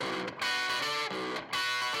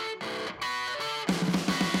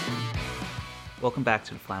Welcome back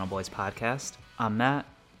to the Flannel Boys podcast. I'm Matt.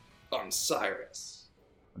 I'm Cyrus.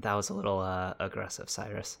 That was a little aggressive,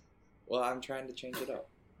 Cyrus. Well, I'm trying to change it up.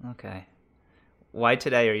 Okay. Why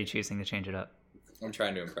today are you choosing to change it up? I'm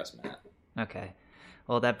trying to impress Matt. Okay.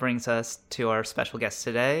 Well, that brings us to our special guest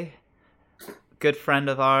today. Good friend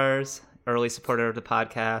of ours, early supporter of the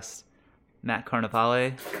podcast, Matt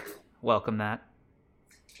Carnevale. Welcome, Matt.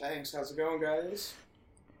 Thanks. How's it going, guys?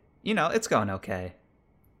 You know, it's going okay.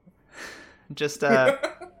 Just trying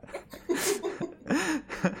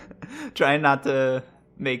not to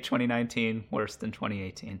make 2019 worse than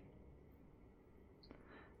 2018.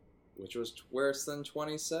 Which was worse than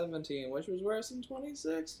 2017, which was worse than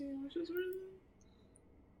 2016, which was worse than...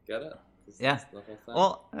 Get it? Yeah. The whole thing.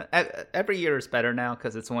 Well, every year is better now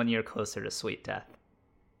because it's 1 year closer to sweet death.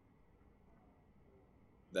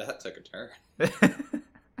 That took a turn. Are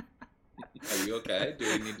you okay? Do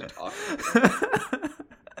we need to talk?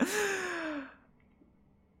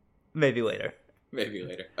 Maybe later. Maybe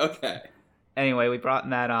later. Okay. Anyway, we brought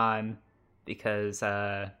Matt on because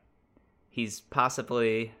he's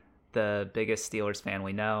possibly the biggest Steelers fan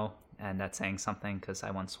we know, and that's saying something because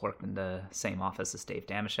I once worked in the same office as Dave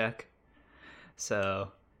Damashek.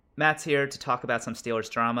 So Matt's here to talk about some Steelers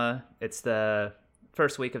drama. It's the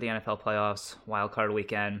first week of the NFL playoffs, wild card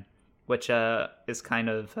weekend, which is kind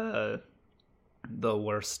of the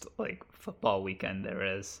worst football weekend there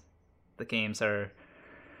is. The games are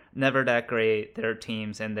never that great. There are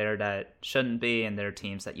teams in there that shouldn't be, and there are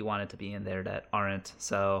teams that you wanted to be in there that aren't.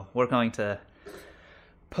 So we're going to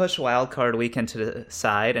push wild card weekend to the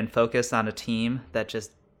side and focus on a team that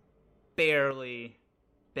just barely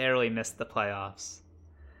missed the playoffs.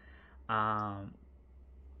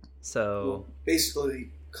 So basically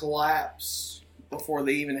collapsed before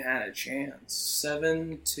they even had a chance.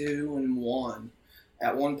 7-2-1.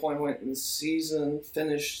 At one point went in the season,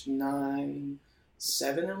 finished 9-7-1.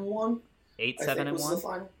 8-7-1. Was the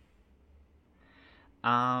final.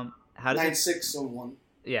 How did 9-6-1.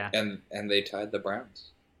 Yeah, And they tied the Browns.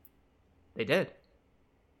 they did.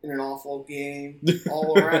 In an awful game,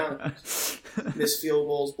 all around. Missed field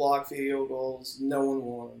goals, blocked field goals. No one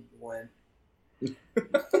wanted to win.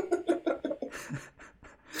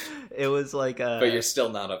 It was like But you're still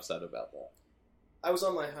not upset about that. I was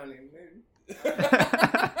on my honeymoon.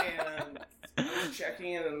 And I was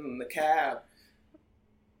checking in the cab.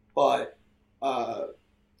 But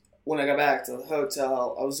when I got back to the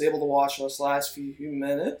hotel, I was able to watch those last few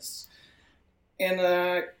minutes. And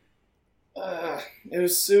it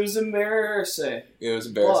was embarrassing. It was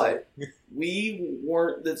embarrassing. But we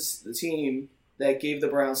weren't the team that gave the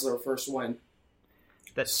Browns their first win.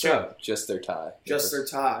 That's So, true. Just their tie. Just their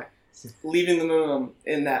tie. Leaving them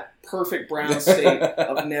in that perfect Brown state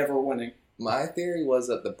of never winning. My theory was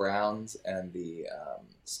that the Browns and the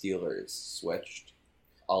Steelers switched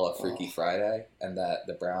a la Freaky Friday, and that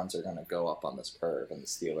the Browns are going to go up on this curve, and the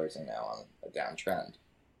Steelers are now on a downtrend.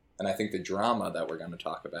 And I think the drama that we're going to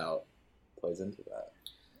talk about plays into that.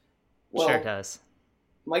 Well, Sure does.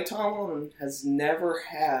 Mike Tomlin has never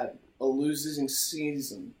had a losing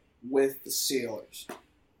season with the Steelers.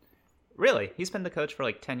 Really? He's been the coach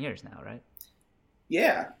for 10 years now, right?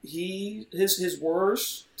 Yeah, his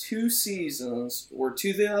worst two seasons were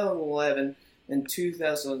 2011 and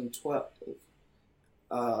 2012.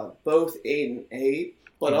 Both 8-8,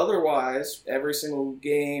 but otherwise, every single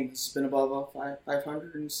game has been above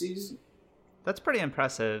 500 in the season. That's pretty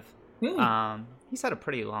impressive. He's had a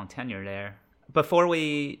pretty long tenure there. Before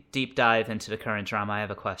we deep dive into the current drama, I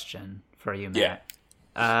have a question for you, Matt.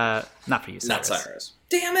 Not for you, Cyrus. Not Cyrus.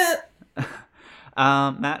 Damn it!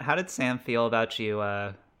 Matt, how did Sam feel about you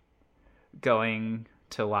going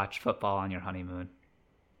to watch football on your honeymoon?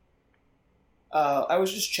 I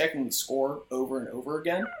was just checking the score over and over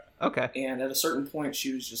again. Okay. And at a certain point,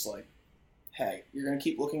 she was just like, hey, you're going to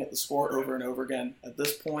keep looking at the score over and over again. At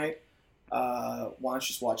this point, why don't you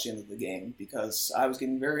just watch the end of the game? Because I was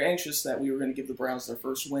getting very anxious that we were going to give the Browns their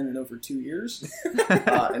first win in over 2 years.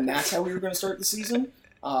 And that's how we were going to start the season.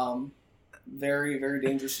 Very, very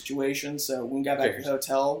dangerous situation. So when we got back to the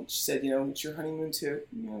hotel, she said, it's your honeymoon too.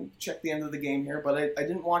 Check the end of the game here. But I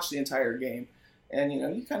didn't watch the entire game. And,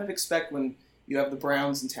 you kind of expect when you have the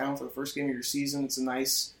Browns in town for the first game of your season, it's a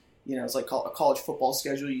nice, it's like a college football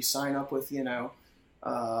schedule. You sign up with,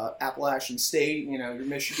 Appalachian State, you're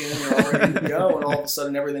Michigan, you're all ready to go, and all of a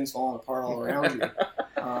sudden everything's falling apart all around you.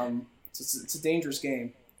 It's a dangerous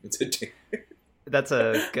game. That's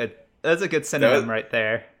a good synonym right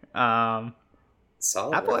there.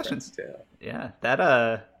 Solid Appalachian reference, too. Yeah,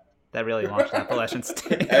 that really launched Appalachian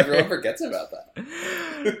State. Everyone forgets about that.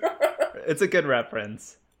 It's a good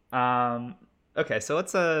reference. Okay, so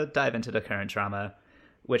let's dive into the current drama,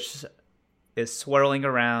 which is swirling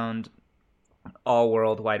around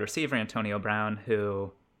all-world wide receiver Antonio Brown,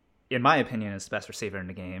 who, in my opinion, is the best receiver in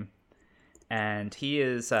the game. And he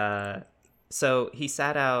is... so he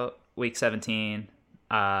sat out Week 17,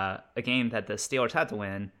 a game that the Steelers had to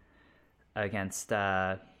win against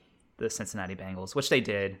the Cincinnati Bengals, which they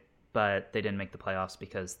did, but they didn't make the playoffs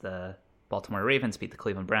because the Baltimore Ravens beat the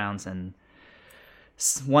Cleveland Browns and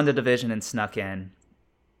won the division and snuck in.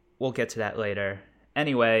 We'll get to that later.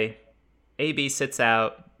 Anyway, AB sits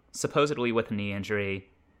out, supposedly with a knee injury,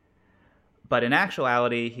 but in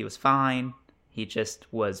actuality, he was fine. He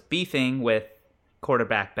just was beefing with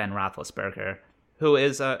quarterback Ben Roethlisberger, who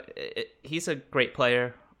is he's a great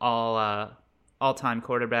player, all-time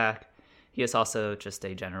quarterback. He is also just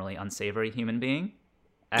a generally unsavory human being,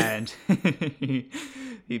 and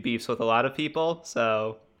he beefs with a lot of people,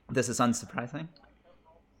 so this is unsurprising.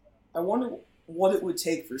 I wonder what it would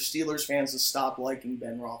take for Steelers fans to stop liking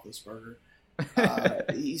Ben Roethlisberger.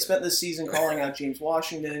 He spent this season calling out James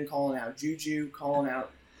Washington, calling out Juju, calling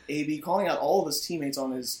out AB, calling out all of his teammates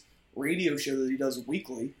on his radio show that he does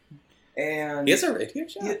weekly. And he has a radio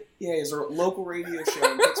show? Yeah, he has a local radio show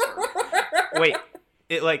in Pittsburgh.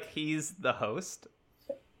 Wait, he's the host?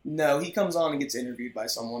 No, he comes on and gets interviewed by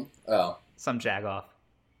someone. Oh. Some jagoff.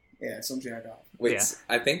 Yeah, some jagoff. Wait, Yeah.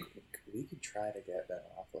 I think we could try to get Ben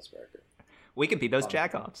Roethlisberger. We could be those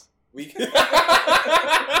jagoffs. We could...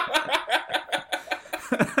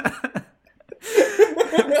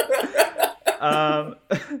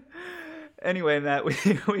 Anyway, Matt,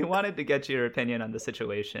 we wanted to get your opinion on the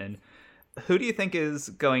situation. Who do you think is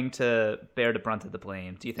going to bear the brunt of the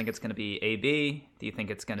blame? Do you think it's going to be AB? Do you think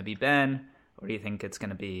it's going to be Ben? Or do you think it's going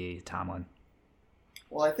to be Tomlin?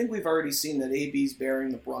 Well, I think we've already seen that AB's bearing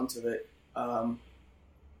the brunt of it.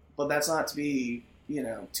 But that's not to be,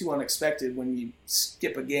 too unexpected when you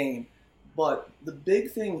skip a game. But the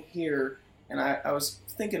big thing here, and I was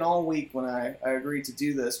thinking all week when I agreed to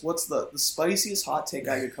do this, what's the spiciest hot take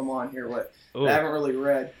I could come on here with that I haven't really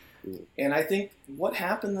read. And I think what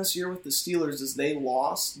happened this year with the Steelers is they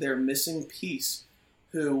lost their missing piece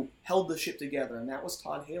who held the ship together, and that was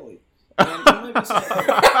Todd Haley. And you might be saying,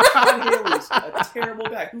 Todd Haley's a terrible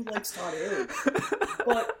guy. Who likes Todd Haley?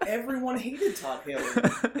 But everyone hated Todd Haley.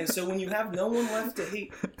 And so when you have no one left to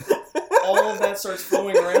hate, all of that starts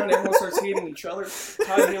flowing around. Everyone starts hating each other.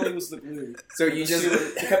 Todd Haley was the glue. So you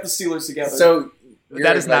just kept the Steelers together. So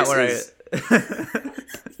that is not where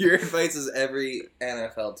your advice is every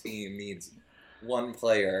NFL team needs one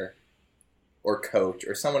player or coach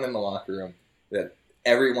or someone in the locker room that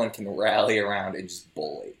everyone can rally around and just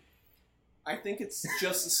bully. I think it's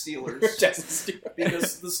just the Steelers. Just the Steelers.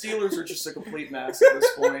 Because the Steelers are just a complete mess at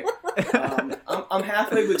this point. I'm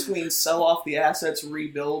halfway between sell off the assets,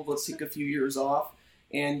 rebuild, let's take a few years off,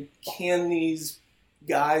 and can these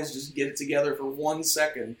guys just get it together for 1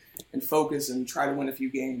 second and focus and try to win a few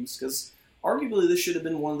games? Because arguably this should have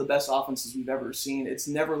been one of the best offenses we've ever seen. It's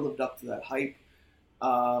never lived up to that hype.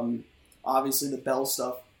 Obviously the Bell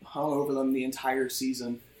stuff hung over them the entire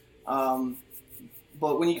season.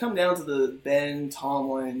 But when you come down to the Ben,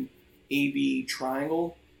 Tomlin, AB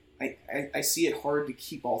triangle, I see it hard to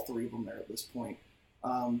keep all three of them there at this point.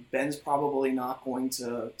 Ben's probably not going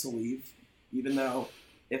to leave, even though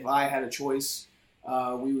if I had a choice,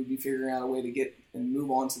 we would be figuring out a way to get and move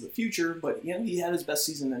on to the future. But he had his best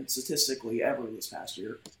season statistically ever this past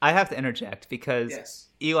year. I have to interject because Yes.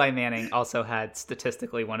 Eli Manning also had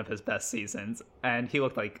statistically one of his best seasons, and he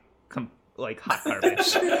looked like hot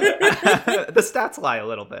garbage. The stats lie a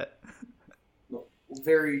little bit.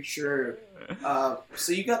 Very true.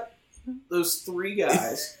 So you got those three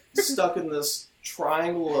guys stuck in this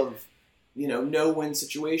triangle of, no-win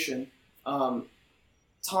situation.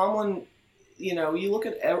 Tomlin, you look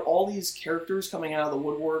at all these characters coming out of the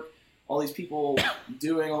woodwork, all these people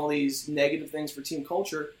doing all these negative things for team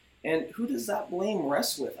culture, and who does that blame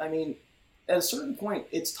rest with? I mean, at a certain point,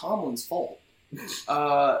 it's Tomlin's fault.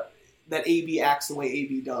 That AB acts the way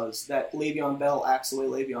AB does, that Le'Veon Bell acts the way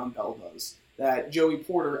Le'Veon Bell does, that Joey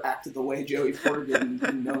Porter acted the way Joey Porter did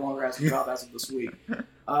and no longer has a job as of this week,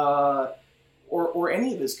 or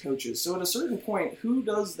any of his coaches. So at a certain point, who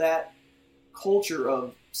does that culture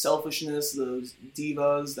of selfishness, those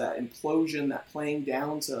divas, that implosion, that playing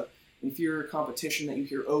down to inferior competition that you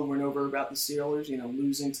hear over and over about the Steelers,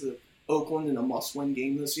 losing to Oakland in a must-win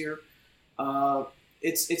game this year,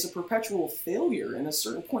 it's a perpetual failure, and at a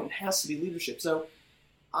certain point it has to be leadership. So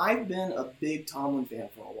I've been a big Tomlin fan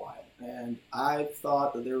for a while, and I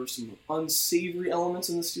thought that there were some unsavory elements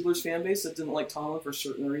in the Steelers fan base that didn't like Tomlin for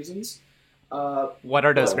certain reasons. What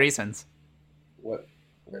are those reasons? What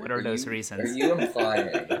What are those reasons? Are you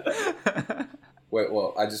implying? Wait,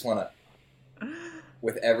 well, I just want to,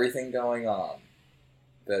 with everything going on,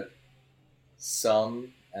 that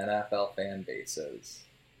some NFL fan bases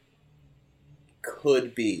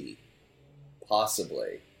could be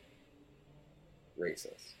possibly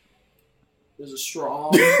racist. There's a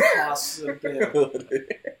strong possibility.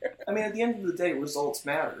 I mean, at the end of the day, results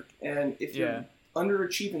matter. And if you're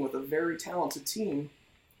underachieving with a very talented team,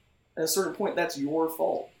 at a certain point, that's your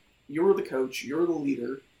fault. You're the coach. You're the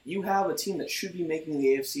leader. You have a team that should be making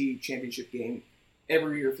the AFC Championship game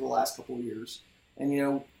every year for the last couple of years. And, you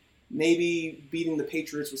know, maybe beating the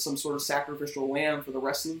Patriots with some sort of sacrificial lamb for the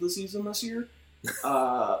rest of the season this year.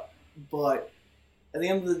 But at the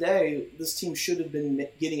end of the day, this team should have been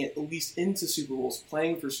getting at least into Super Bowls,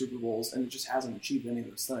 playing for Super Bowls, and it just hasn't achieved any of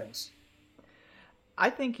those things. I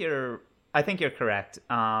think you're correct.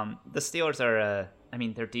 The Steelers are I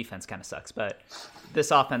mean, their defense kind of sucks, but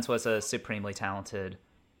this offense was a supremely talented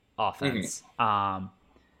offense. Mm-hmm.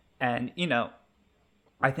 And, you know,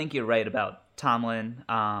 I think you're right about Tomlin.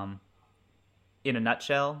 In a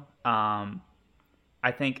nutshell,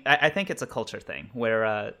 I think it's a culture thing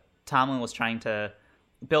where Tomlin was trying to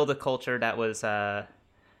build a culture that was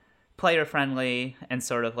player friendly and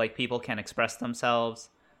sort of like people can express themselves.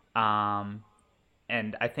 And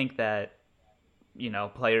I think that, you know,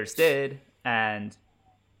 players did, and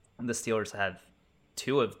the Steelers have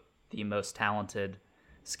two of the most talented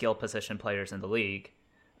skill position players in the league,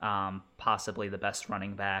 possibly the best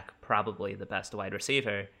running back, probably the best wide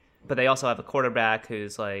receiver. But they also have a quarterback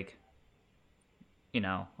who's like, you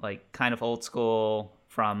know, like kind of old school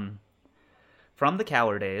from the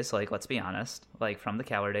Cowher days. Like, let's be honest, like from the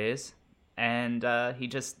Cowher days, and he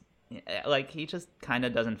just kind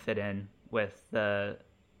of doesn't fit in with the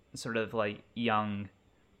sort of like young,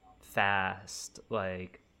 fast,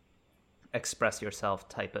 like express yourself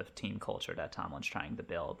type of team culture that Tomlin's trying to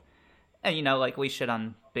build. And, you know, like we shit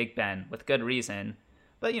on Big Ben with good reason,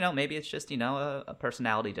 but, you know, maybe it's just, you know, a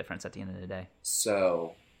personality difference at the end of the day.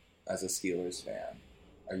 So, as a Steelers fan,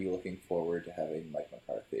 are you looking forward to having Mike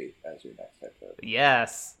McCarthy as your next head coach?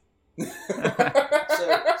 Yes. So Mike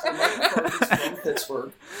McCarthy's from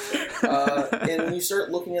Pittsburgh. And when you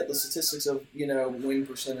start looking at the statistics of, you know, win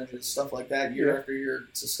percentages, stuff like that, year after year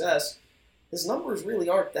success, his numbers really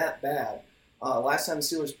aren't that bad. Last time the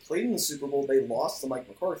Steelers played in the Super Bowl, they lost to Mike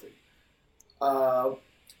McCarthy.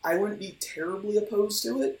 I wouldn't be terribly opposed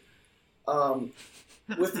to it,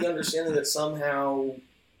 with the understanding that somehow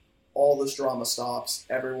all this drama stops,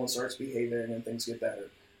 everyone starts behaving, and things get better.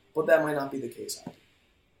 But that might not be the case either.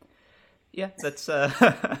 Yeah, that's.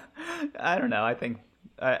 I don't know.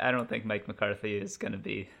 I don't think Mike McCarthy is going to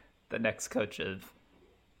be the next coach of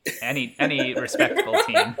any respectable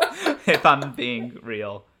team, if I'm being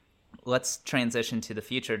real. Let's transition to the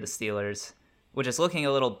future of the Steelers, which is looking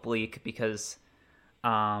a little bleak because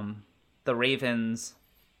the Ravens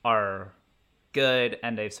are good,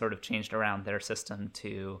 and they've sort of changed around their system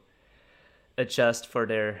to adjust for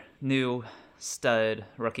their new stud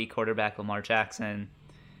rookie quarterback, Lamar Jackson,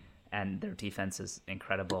 and their defense is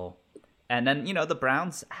incredible. And then, you know, the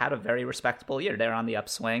Browns had a very respectable year. They're on the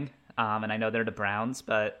upswing, and I know they're the Browns,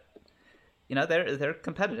 but, you know, they're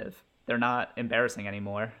competitive. They're not embarrassing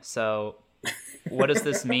anymore. So what does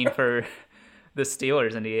this mean for the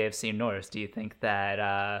Steelers in the AFC North? Do you think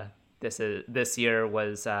that this year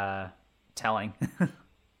was telling?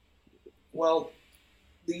 Well,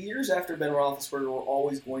 the years after Ben Roethlisberger were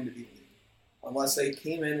always going to be lean, unless they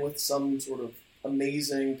came in with some sort of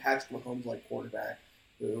amazing Patrick Mahomes-like quarterback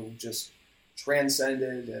who just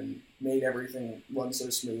transcended and made everything run so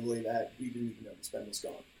smoothly that we didn't even notice Ben was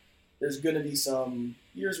gone. There's going to be some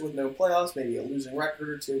years with no playoffs, maybe a losing record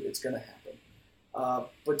or two. It's going to happen.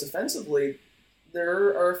 But defensively,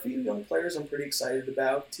 there are a few young players I'm pretty excited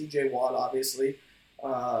about. T.J. Watt, obviously.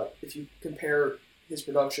 If you compare his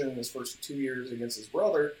production in his first 2 years against his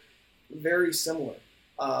brother, very similar.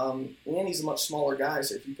 And he's a much smaller guy,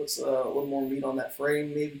 so if he puts a little more meat on that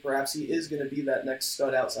frame, maybe perhaps he is going to be that next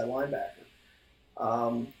stud outside linebacker.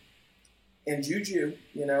 And Juju,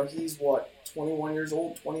 you know, he's 20 years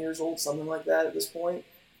old, something like that at this point.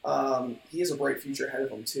 He has a bright future ahead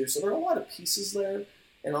of him, too. So there are a lot of pieces there,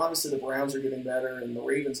 and obviously the Browns are getting better, and the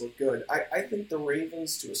Ravens look good. I think the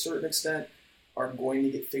Ravens, to a certain extent, are going to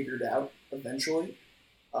get figured out eventually.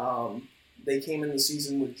 They came into the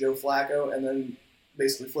season with Joe Flacco, and then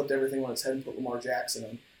basically flipped everything on its head and put Lamar Jackson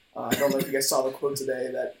in. I don't know if you guys saw the quote today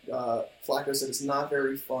that Flacco said it's not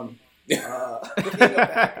very fun being a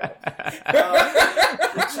backup.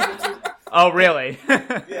 Oh, really?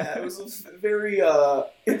 Yeah, it was a very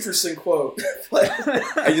interesting quote. But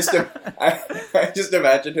I just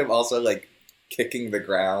imagined him also like kicking the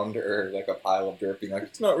ground or like a pile of dirt, being like,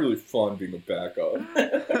 "It's not really fun being a backup."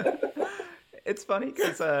 It's funny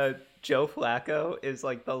because Joe Flacco is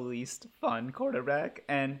like the least fun quarterback,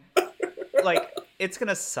 and like it's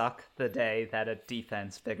gonna suck the day that a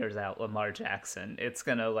defense figures out Lamar Jackson. It's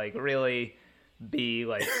gonna like really be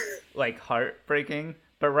like heartbreaking.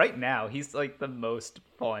 But right now, he's like the most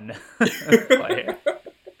fun player.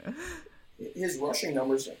 his rushing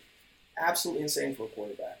numbers are absolutely insane for a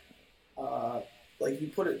quarterback. Like you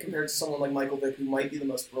put it compared to someone like Michael Vick, who might be the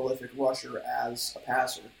most prolific rusher as a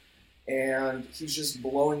passer, and he's just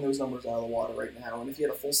blowing those numbers out of the water right now. And if he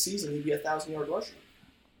had a full season, he'd be a 1,000-yard rusher.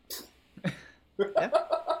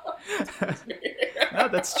 No,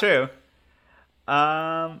 that's true.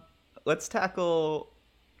 Let's tackle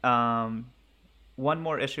one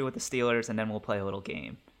more issue with the Steelers, and then we'll play a little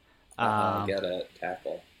game. Get it,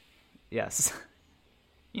 tackle. Yes.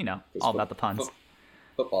 You know, all about the puns.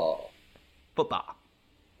 Football.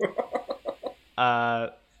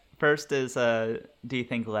 First is, do you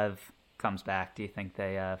think Lev comes back? Do you think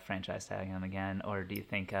they franchise tag him again? Or do you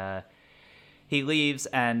think he leaves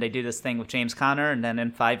and they do this thing with James Conner, and then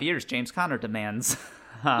in 5 years, James Conner demands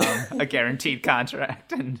a guaranteed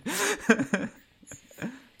contract? And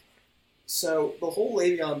So the whole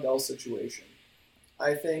Le'Veon Bell situation,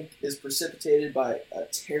 I think, is precipitated by a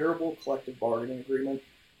terrible collective bargaining agreement.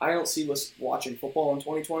 I don't see us watching football in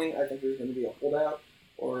 2020. I think there's going to be a holdout.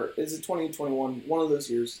 Or is it 2021? One of those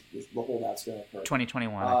years, the holdout's going to occur.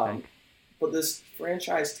 2021, I think. But this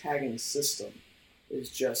franchise tagging system is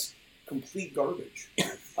just complete garbage.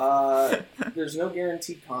 There's no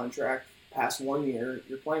guaranteed contract past 1 year.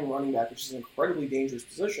 You're playing running back, which is an incredibly dangerous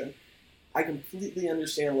position. I completely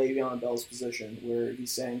understand Le'Veon Bell's position, where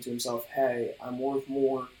he's saying to himself, hey, I'm worth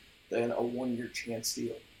more than a 1-year chance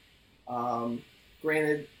deal.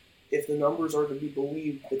 Granted, if the numbers are to be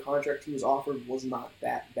believed, the contract he was offered was not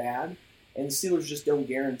that bad, and the Steelers just don't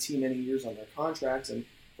guarantee many years on their contracts, and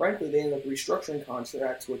frankly, they end up restructuring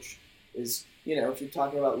contracts, which is, you know, if you're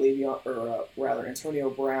talking about Antonio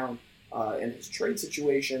Brown and his trade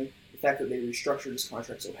situation, the fact that they restructured his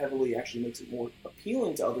contract so heavily actually makes it more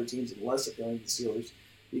appealing to other teams and less appealing to the Steelers,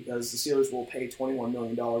 because the Steelers will pay $21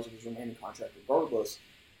 million of his remaining contract regardless.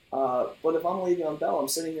 But if I'm Le'Veon Bell, I'm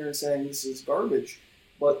sitting here and saying this is garbage,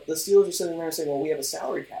 but the Steelers are sitting there and saying, well, we have a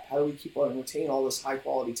salary cap. How do we keep on and retain all this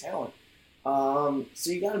high-quality talent? So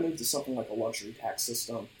you got to move to something like a luxury tax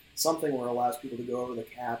system, something where it allows people to go over the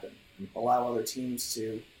cap and allow other teams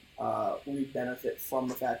to reap benefit from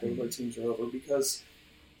the fact that other teams are over, because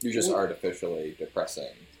you're just artificially depressing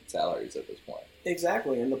salaries at this point.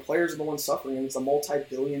 Exactly, and the players are the ones suffering, and it's a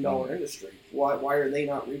multi-billion-dollar industry. Why are they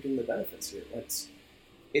not reaping the benefits here?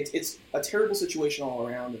 It's a terrible situation all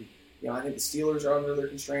around, and I think the Steelers are under their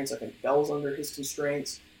constraints. I think Bell's under his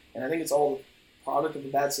constraints, and I think it's all the product of a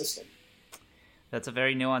bad system. That's a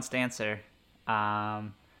very nuanced answer. I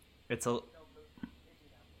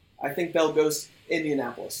think Bell goes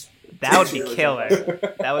Indianapolis. That would be killer.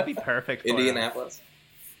 That would be perfect for Indianapolis.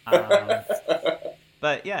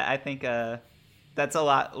 But yeah, I think that's a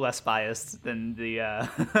lot less biased than the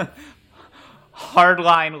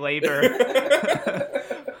hardline labor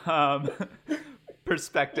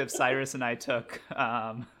perspective Cyrus and I took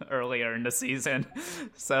earlier in the season.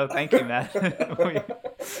 So thank you, Matt.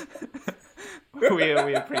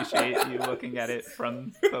 we appreciate you looking at it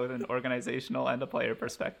from both an organizational and a player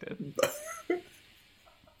perspective.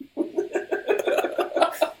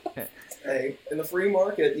 Hey, in the free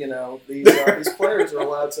market, these players are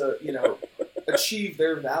allowed to, achieve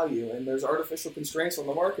their value, and there's artificial constraints on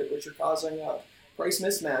the market which are causing price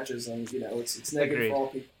mismatches, and it's negative Agreed. for all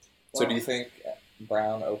people. So do you think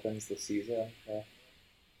Brown opens the season? The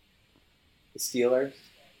Steelers?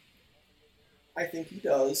 I think he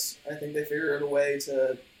does. I think they figure out a way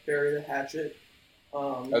to bury the hatchet.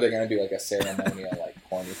 Are they going to do like a ceremonial,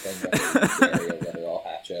 corny thing that bury a literal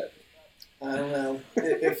hatchet? I don't know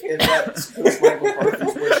if that's Coach Mike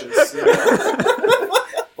McCarthy's wishes.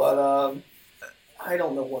 But I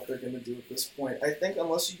don't know what they're going to do at this point. I think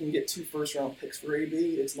unless you can get 2 first-round picks for AB,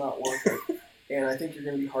 it's not worth it. And I think you're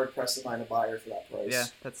going to be hard-pressed to find a buyer for that price. Yeah,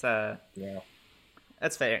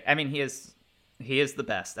 that's fair. I mean, he is the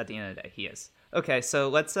best at the end of the day. He is. Okay, so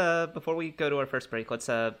let's before we go to our first break, let's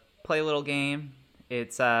play a little game.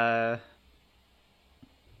 It's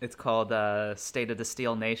called State of the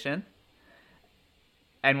Steel Nation.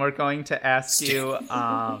 And we're going to ask you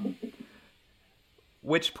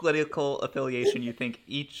which political affiliation you think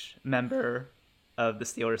each member of the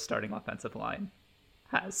Steelers starting offensive line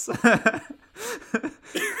has.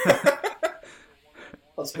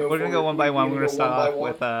 Let's go. We're going to go one by one. We're going to start off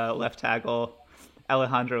one? with left tackle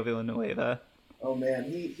Alejandro Villanueva. Oh, man.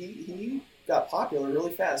 He got popular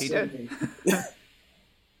really fast, He didn't did. he?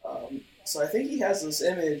 So I think he has this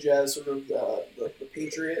image as sort of the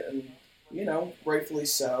patriot, and, you know, rightfully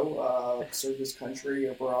so. Served his country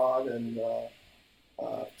abroad and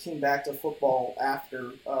came back to football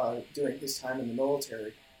after doing his time in the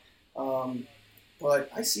military.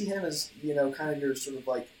 But I see him as, you know, kind of your sort of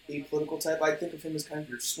like apolitical type. I think of him as kind of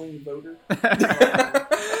your swing voter. You know,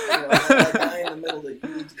 that guy in the middle that you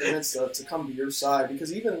need to convince to come to your side.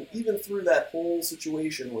 Because even through that whole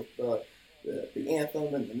situation with the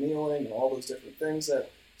anthem and the kneeling and all those different things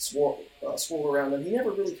that swirled around him, he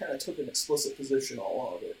never really kind of took an explicit position on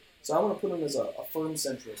all of it. So I'm going to put him as a firm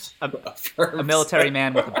centrist. A military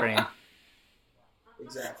man with a brain.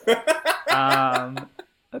 Exactly.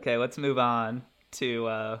 Okay, let's move on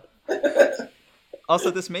to...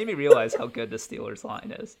 Also, this made me realize how good the Steelers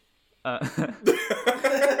line is. It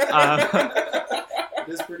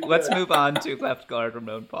is pretty Let's good. move on to left guard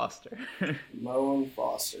Ramon Foster. Ramon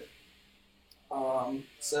Foster.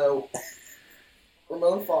 So,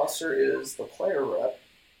 Ramon Foster is the player rep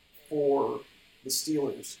for the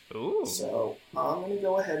Steelers. Ooh. So, I'm going to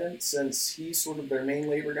go ahead and, since he's sort of their main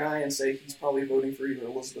labor guy, and say he's probably voting for either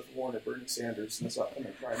Elizabeth Warren or Bernie Sanders in this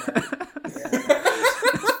upcoming primary. And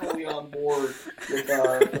he's fully on board with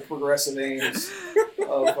the progressive aims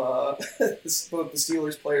of both the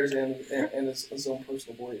Steelers players and his own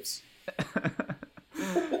personal beliefs.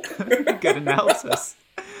 Good analysis.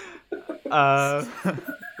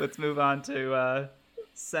 Let's move on to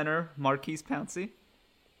center Marquise Pouncey.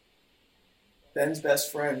 Ben's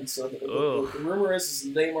best friend. So the rumor is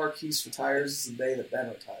the day Marquise retires is the day that Ben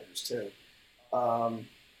retires too.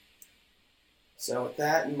 So with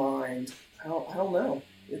that in mind, I don't know.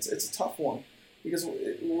 It's a tough one because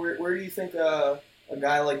where do you think a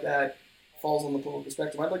guy like that falls on the political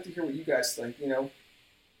spectrum? I'd like to hear what you guys think. You know,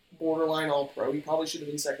 borderline All Pro. He probably should have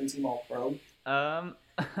been second team All Pro.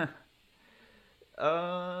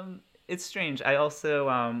 It's strange. I also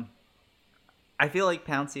I feel like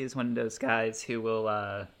Pouncey is one of those guys who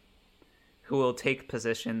will take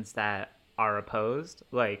positions that are opposed.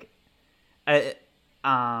 Like,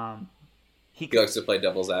 He likes to play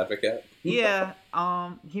devil's advocate. Yeah,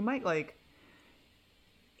 he might like.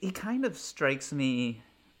 He kind of strikes me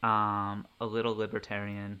a little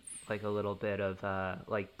libertarian, like a little bit of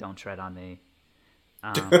like don't tread on me.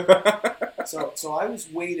 So I was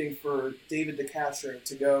waiting for David DeCastro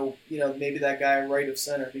to go, you know, maybe that guy right of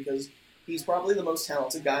center, because he's probably the most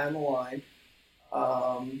talented guy on the line.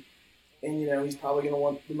 And, you know, he's probably going to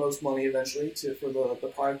want the most money eventually for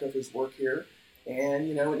the product of his work here. And,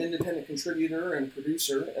 you know, an independent contributor and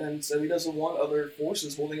producer. And so he doesn't want other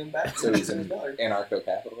forces holding him back. So he's an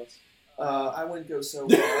anarcho-capitalist? I wouldn't go so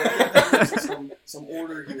far. I think there's some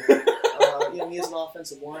order here. You know, he is an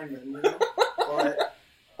offensive lineman, you know? But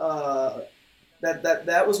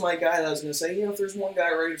that was my guy that I was going to say, you know, if there's one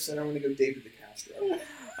guy right of center, I'm going to go David DeCastro.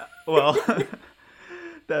 Well,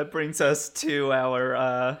 that brings us to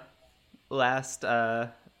our last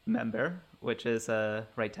member, which is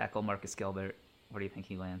right tackle Marcus Gilbert. Where do you think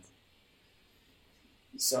he lands?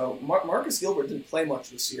 So Marcus Gilbert didn't play much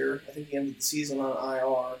this year. I think he ended the season on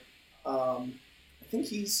IR. I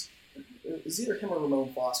think it's either him or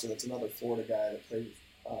Ramon Foster. That's another Florida guy that played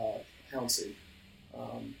with Pouncey.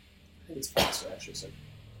 I think it's Foster, actually, so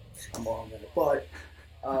I'm wrong there. But,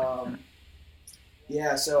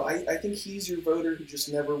 yeah, so I think he's your voter who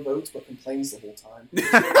just never votes but complains the whole time.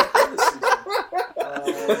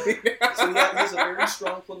 So he has a very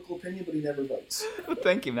strong political opinion, but he never votes.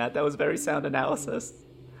 Thank you, Matt. That was very sound analysis.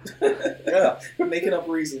 Yeah, making up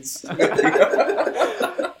reasons.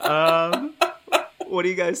 What do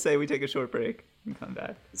you guys say we take a short break and come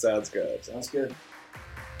back? Sounds good. Sounds good.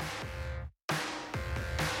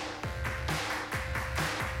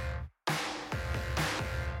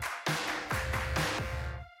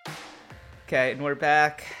 Okay, and we're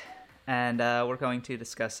back, and we're going to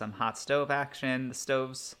discuss some hot stove action. The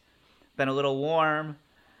stove's been a little warm,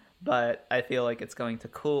 but I feel like it's going to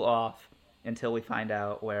cool off until we find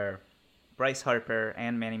out where Bryce Harper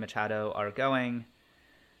and Manny Machado are going.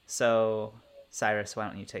 So, Cyrus, why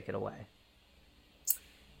don't you take it away?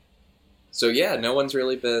 So yeah, no one's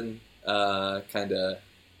really been kind of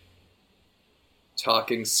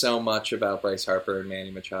talking so much about Bryce Harper and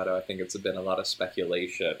Manny Machado. I think it's been a lot of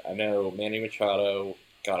speculation. I know Manny Machado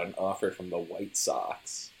got an offer from the White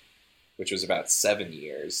Sox, which was about 7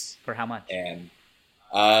 years. For how much? And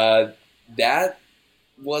that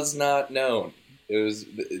was not known.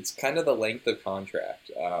 It's kind of the length of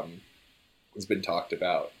contract has been talked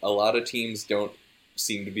about. A lot of teams don't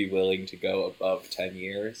seem to be willing to go above 10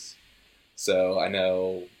 years. So I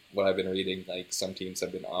know what I've been reading, like some teams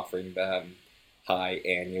have been offering them high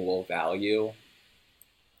annual value,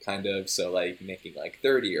 kind of, so like making like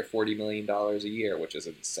 $30 or $40 million a year, which is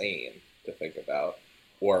insane to think about,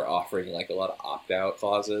 or offering like a lot of opt-out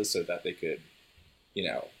clauses so that they could,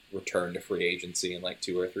 return to free agency in like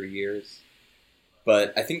 2 or 3 years.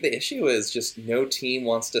 But I think the issue is just no team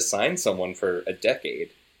wants to sign someone for a decade.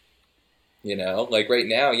 Like right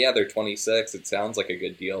now, yeah, they're 26. It sounds like a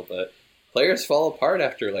good deal, but players fall apart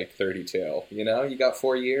after like 32. You got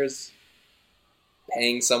 4 years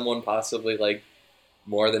paying someone possibly like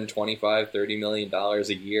more than $25-30 million a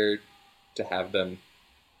year to have them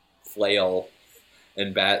flail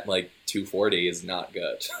and bat like 240 is not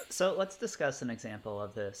good. So let's discuss an example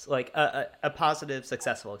of this, like a positive,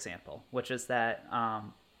 successful example, which is that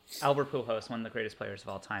Albert Pujols, one of the greatest players of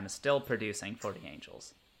all time, is still producing for the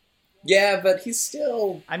Angels. Yeah, but he's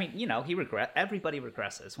still... I mean, everybody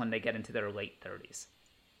regresses when they get into their late 30s.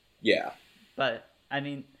 Yeah. But, I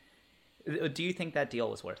mean, do you think that deal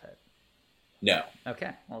was worth it? No.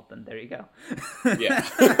 Okay, well, then there you go. Yeah.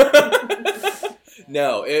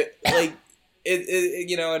 No,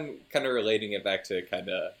 and kind of relating it back to kind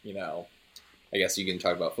of, I guess you can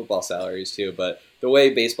talk about football salaries too, but the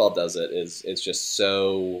way baseball does it is it's just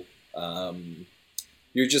so,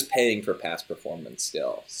 you're just paying for past performance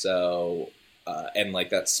still. So, and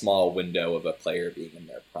like that small window of a player being in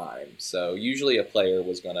their prime. So usually a player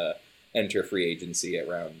was going to enter free agency at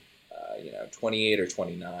around, 28 or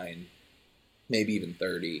 29, maybe even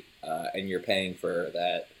 30. And you're paying for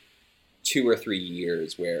that 2 or 3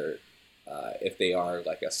 years where, if they are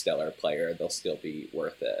like a stellar player, they'll still be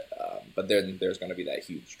worth it. But then there's going to be that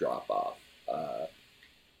huge drop off.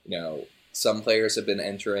 Some players have been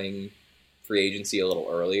entering free agency a little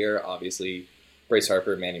earlier. Obviously, Bryce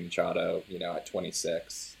Harper, Manny Machado, at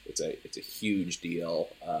 26, it's a huge deal.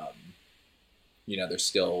 They're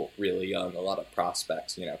still really young. A lot of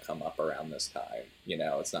prospects, come up around this time.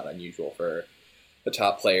 It's not unusual for the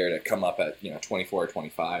top player to come up at 24 or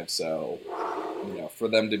 25. So for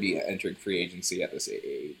them to be entering free agency at this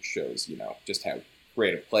age shows just how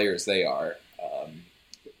great of players they are.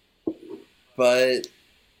 But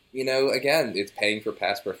again, it's paying for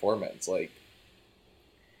past performance. Like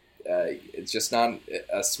it's just not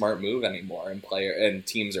a smart move anymore, and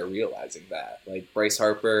teams are realizing that. Like Bryce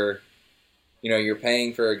Harper, you're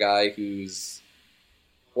paying for a guy who's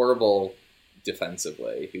horrible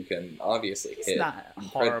defensively, who can obviously hit. It's not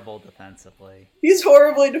horrible defensively. He's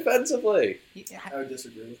horribly defensively. I would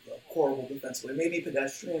disagree with the horrible defensively. Maybe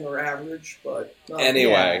pedestrian or average, but...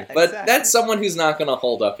 Anyway, yeah, but exactly. That's someone who's not going to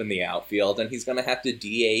hold up in the outfield, and he's going to have to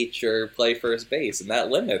DH or play first base, and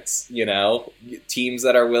that limits, teams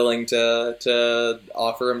that are willing to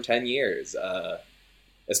offer him 10 years.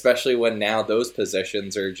 Especially when now those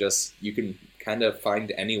positions are just... You can kind of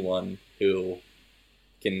find anyone who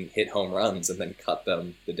can hit home runs and then cut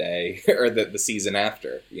them the day or the season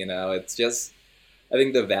after. It's just, I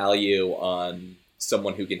think the value on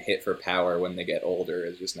someone who can hit for power when they get older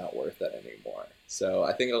is just not worth it anymore. So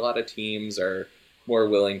I think a lot of teams are more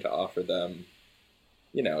willing to offer them,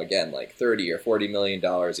 again, like $30 or $40 million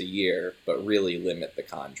a year, but really limit the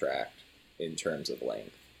contract in terms of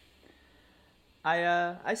length.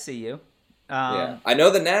 I see you. Yeah, I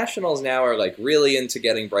know the Nationals now are like really into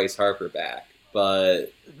getting Bryce Harper back.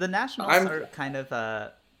 But the Nationals are kind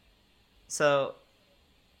of so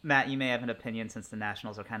Matt, you may have an opinion since the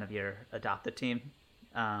Nationals are kind of your adopted team,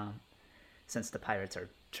 since the Pirates are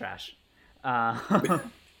trash.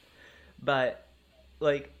 But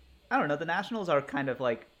like, I don't know, the Nationals are kind of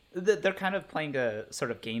like they're kind of playing a sort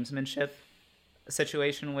of gamesmanship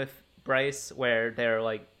situation with Bryce, where they're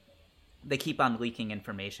like they keep on leaking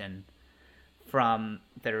information from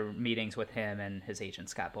their meetings with him and his agent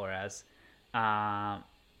Scott Boras.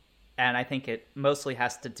 And I think it mostly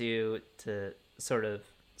has to do to sort of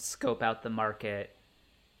scope out the market,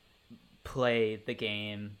 play the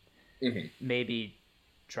game, maybe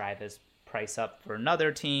drive his price up for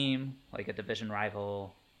another team, like a division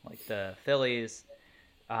rival, like the Phillies,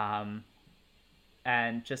 and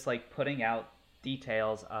just like putting out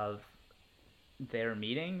details of their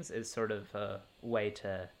meetings is sort of a way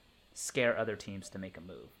to scare other teams to make a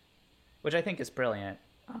move, which I think is brilliant.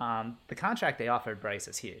 The contract they offered Bryce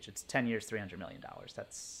is huge. It's 10 years, $300 million.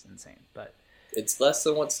 That's insane. But it's less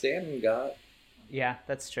than what Stanton got. Yeah,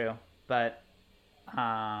 that's true. But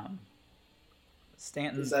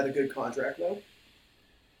Stanton... Is that a good contract, though?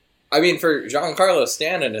 I mean, for Giancarlo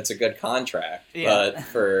Stanton, it's a good contract. Yeah. But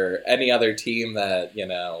for any other team that,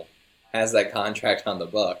 has that contract on the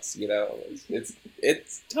books,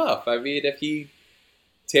 it's tough. I mean, if he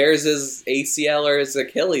tears his ACL or his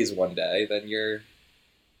Achilles one day, then you're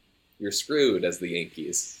screwed as the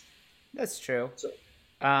Yankees. That's true. So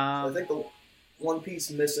I think the one piece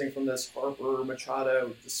missing from this Harper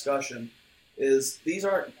Machado discussion is these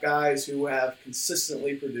aren't guys who have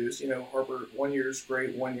consistently produced. Harper 1 year is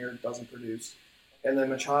great, 1 year doesn't produce. And then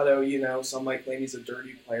Machado, some might claim he's a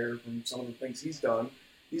dirty player from some of the things he's done.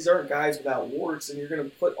 These aren't guys without warts, and you're going to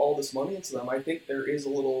put all this money into them. I think there is a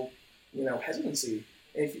little, hesitancy.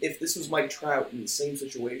 If this was Mike Trout in the same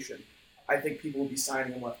situation, I think people would be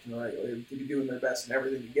signing him left and right. They'd be doing their best and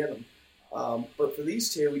everything to get him. But for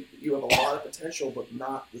these two, you have a lot of potential, but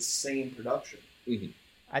not the same production. Mm-hmm.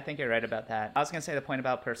 I think you're right about that. I was gonna say the point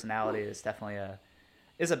about personality is definitely a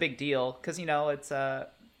big deal because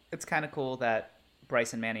it's kind of cool that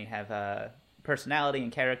Bryce and Manny have personality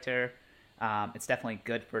and character. It's definitely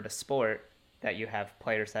good for the sport that you have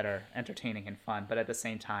players that are entertaining and fun, but at the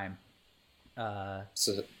same time,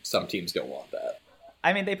 so some teams don't want that.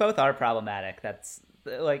 I mean, they both are problematic. That's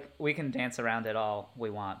like we can dance around it all we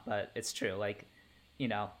want, but it's true. Like,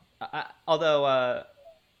 although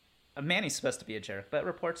Manny's supposed to be a jerk, but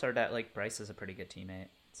reports are that like Bryce is a pretty good teammate.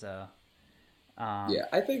 So yeah,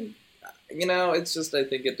 I think it's just I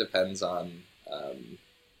think it depends on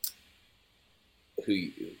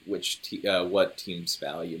what teams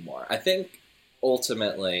value more. I think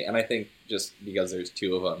ultimately, and I think just because there's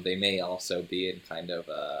two of them, they may also be in kind of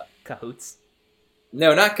cahoots.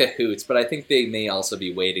 No, not cahoots, but I think they may also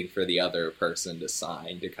be waiting for the other person to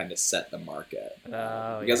sign to kind of set the market.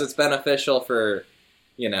 Because it's beneficial for,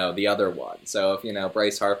 the other one. So if,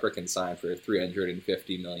 Bryce Harper can sign for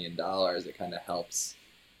 $350 million, it kind of helps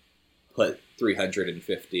put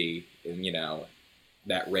 350 in,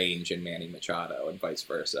 that range in Manny Machado and vice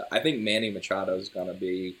versa. I think Manny Machado is going to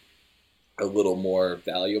be a little more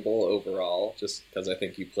valuable overall just because I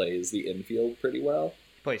think he plays the infield pretty well.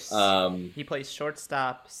 He plays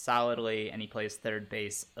shortstop solidly, and he plays third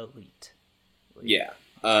base elite. Yeah,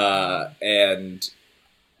 and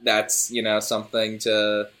that's something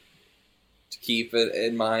to keep it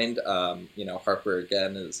in mind. Harper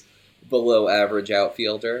again is below average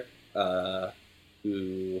outfielder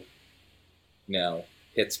who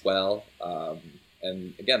hits well,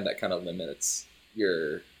 and again that kind of limits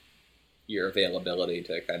your availability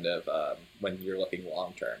to kind of, when you're looking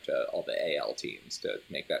long-term to all the AL teams to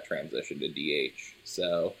make that transition to DH.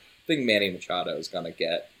 So I think Manny Machado is going to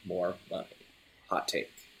get more money. Hot take.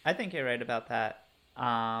 I think you're right about that.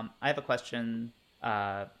 I have a question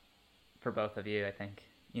for both of you. I think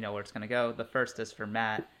you know where it's going to go. The first is for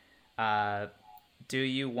Matt. Do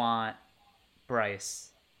you want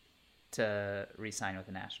Bryce to re-sign with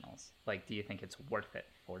the Nationals? Like, do you think it's worth it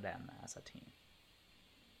for them as a team?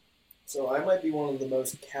 So I might be one of the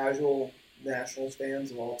most casual Nationals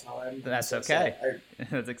fans of all time. That's okay.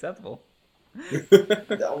 That's acceptable.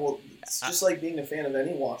 Well, it's just like being a fan of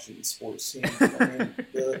any Washington sports team. I mean,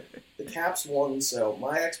 the Caps won, so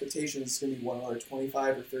my expectation is going to be another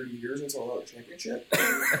 25 or 30 years until another championship.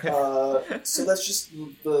 So that's just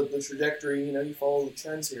the trajectory. You follow the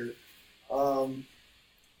trends here.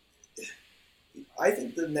 I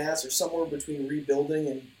think the Nats are somewhere between rebuilding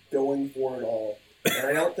and going for it all. And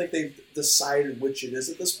I don't think they've decided which it is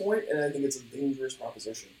at this point, and I think it's a dangerous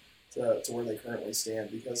proposition to where they currently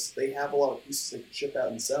stand because they have a lot of pieces they can ship out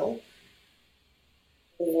and sell,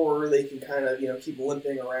 or they can kind of keep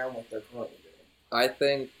limping around like they're currently doing. I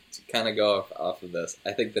think to kind of go off of this,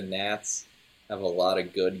 I think the Nats have a lot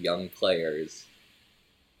of good young players,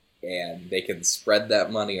 and they can spread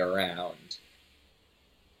that money around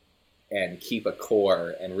and keep a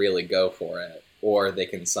core and really go for it. Or they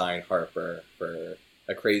can sign Harper for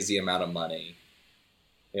a crazy amount of money.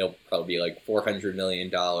 It'll probably be like $400 million.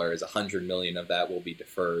 $100 million of that will be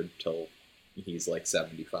deferred till he's like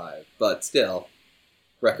 75. But still,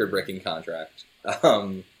 record-breaking contract.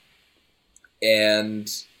 And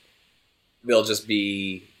they'll just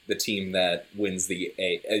be the team that wins the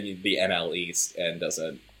NL East and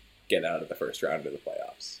doesn't get out of the first round of the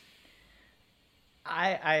playoffs.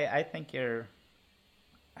 I think you're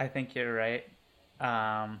right.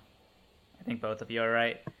 I think both of you are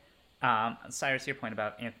right. Cyrus, your point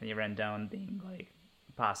about Anthony Rendon being like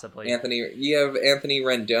possibly you have Anthony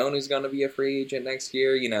Rendon who's going to be a free agent next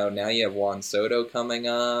year. Now you have Juan Soto coming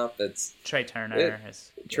up. That's Trey Turner.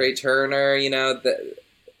 Trey Turner. You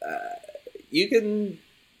can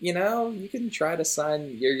try to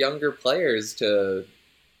sign your younger players to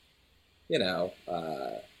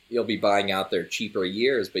you'll be buying out their cheaper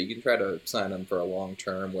years, but you can try to sign them for a long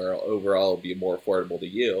term where overall it'll be more affordable to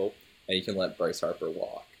you, and you can let Bryce Harper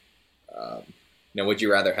walk. Would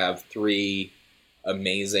you rather have 3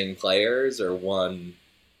 amazing players or 1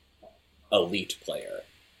 elite player?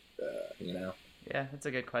 Yeah, that's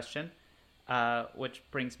a good question. Which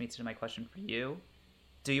brings me to my question for you.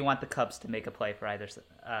 Do you want the Cubs to make a play for either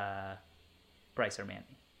Bryce or Manny?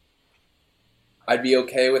 I'd be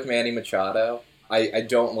okay with Manny Machado. I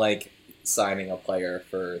don't like signing a player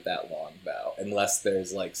for that long, though, unless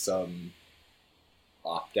there's like some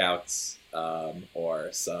opt-outs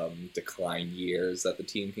or some decline years that the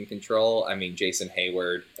team can control. I mean, Jason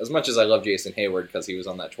Hayward, as much as I love Jason Hayward because he was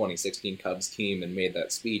on that 2016 Cubs team and made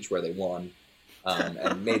that speech where they won,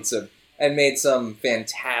 and made some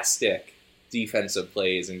fantastic defensive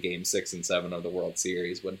plays in Game 6 and 7 of the World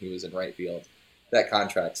Series when he was in right field. That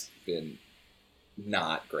contract's been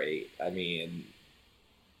not great. I mean,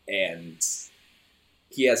 and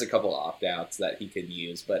he has a couple opt-outs that he could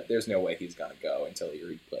use, but there's no way he's going to go until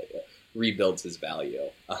he rebuilds his value.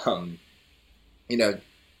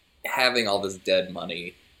 Having all this dead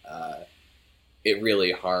money, it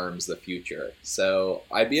really harms the future. So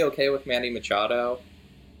I'd be okay with Manny Machado.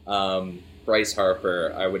 Bryce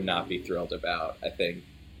Harper, I would not be thrilled about. I think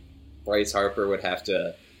Bryce Harper would have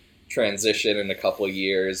to transition in a couple of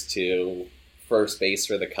years to first base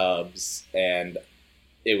for the Cubs, and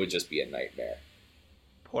it would just be a nightmare.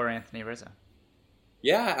 Poor Anthony Rizzo.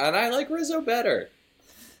 Yeah, and I like Rizzo better.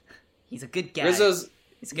 He's a good guy.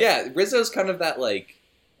 Rizzo's kind of that, like,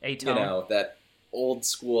 A-tone. that old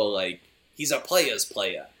school, like, he's a player's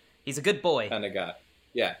player. He's a good boy. Kind of guy.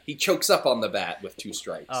 Yeah, he chokes up on the bat with 2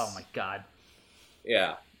 strikes. Oh my god.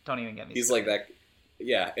 Yeah. Don't even get me He's started. like that.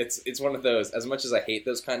 Yeah, it's one of those, as much as I hate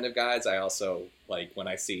those kind of guys, I also, like, when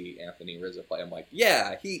I see Anthony Rizzo play, I'm like,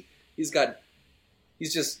 yeah, he's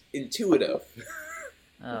just intuitive.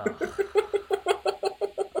 Oh.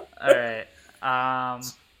 All right. I'm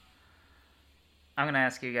going to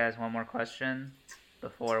ask you guys one more question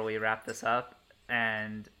before we wrap this up.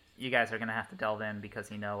 And you guys are going to have to delve in because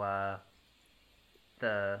the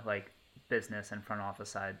business and front office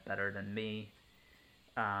side better than me.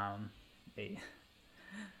 A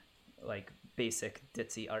basic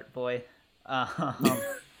ditzy art boy.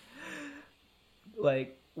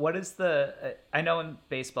 What is I know in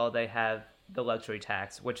baseball they have the luxury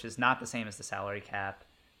tax, which is not the same as the salary cap.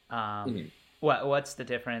 What's the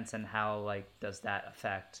difference, and how does that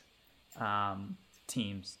affect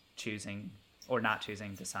teams choosing or not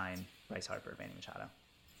choosing to sign Bryce Harper, Manny Machado?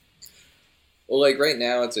 Well, right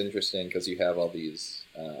now it's interesting because you have all these,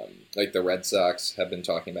 the Red Sox have been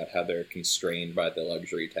talking about how they're constrained by the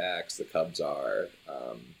luxury tax. The Cubs are,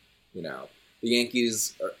 the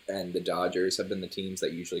Yankees and the Dodgers have been the teams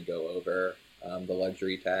that usually go over the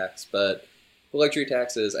luxury tax. But the luxury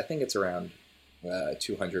tax is, I think it's around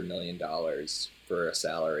 $200 million for a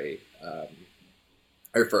salary,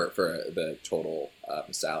 or for the total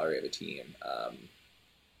salary of a team,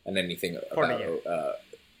 and anything about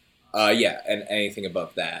and anything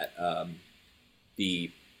above that, the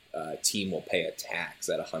team will pay a tax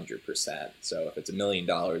at 100%. So if it's $1 million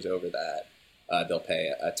over that, they'll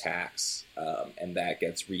pay a tax, and that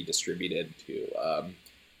gets redistributed to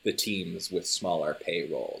the teams with smaller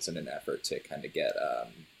payrolls in an effort to kind of get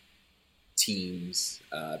teams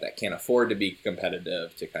that can't afford to be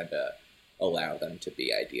competitive to kind of allow them to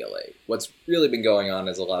be ideally. What's really been going on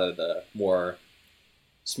is a lot of the more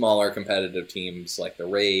smaller competitive teams like the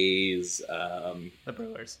Rays, the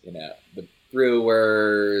Brewers, the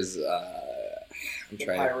Brewers.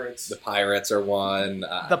 Pirates. The Pirates are one.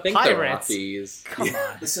 The Pirates. The Rockies. Come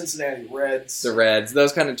on. The Cincinnati Reds. The Reds.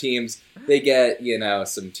 Those kind of teams. They get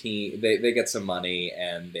some They get some money,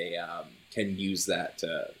 and they can use that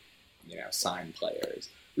to sign players.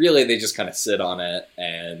 Really, they just kind of sit on it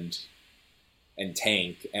and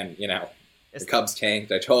tank. And the Cubs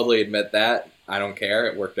tanked. I totally admit that. I don't care.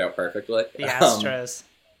 It worked out perfectly. The Astros.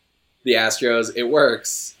 The Astros. It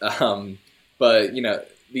works. But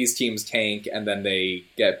these teams tank, and then they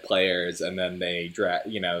get players, and then they draft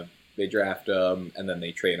them, and then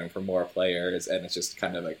they trade them for more players, and it's just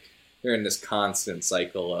kind of like they're in this constant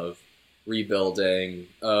cycle of rebuilding.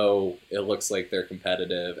 Oh, it looks like they're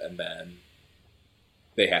competitive, and then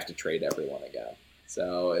they have to trade everyone again.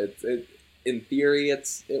 So it in theory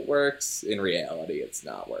it works. In reality, it's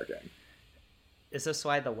not working. Is this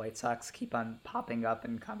why the White Sox keep on popping up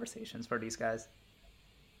in conversations for these guys?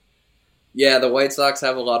 Yeah, the White Sox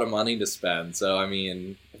have a lot of money to spend, so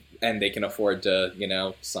and they can afford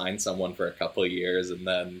to, sign someone for a couple of years and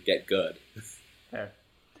then get good. Fair.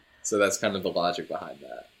 So that's kind of the logic behind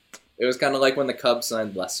that. It was kind of like when the Cubs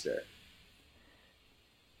signed Lester.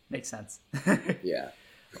 Makes sense. Yeah.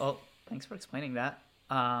 Well, thanks for explaining that.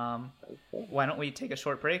 Why don't we take a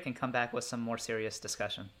short break and come back with some more serious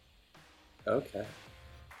discussion? Okay.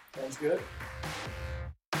 Sounds good.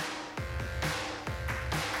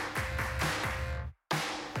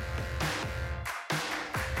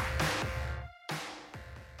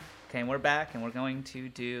 Okay, and we're back, and we're going to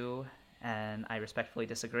do, and I respectfully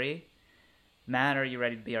disagree. Matt, are you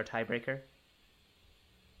ready to be our tiebreaker?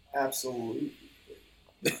 Absolutely.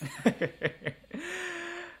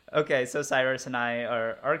 Okay, so Cyrus and I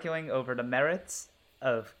are arguing over the merits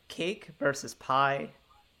of cake versus pie.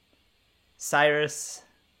 Cyrus,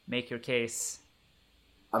 make your case.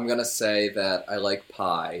 I'm gonna say that I like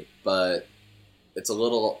pie, but it's a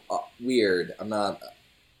little weird.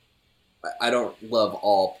 I don't love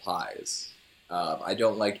all pies. I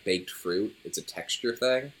don't like baked fruit. It's a texture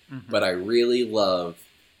thing. Mm-hmm. But I really love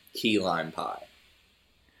key lime pie.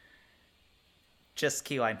 Just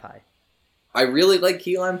key lime pie. I really like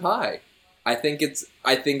key lime pie. I think it's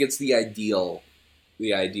the ideal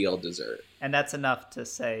dessert. And that's enough to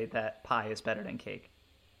say that pie is better than cake.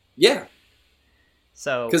 Yeah.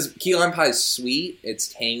 So, because key lime pie is sweet, it's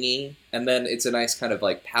tangy, and then it's a nice kind of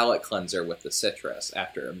like palate cleanser with the citrus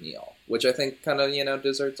after a meal, which I think kind of,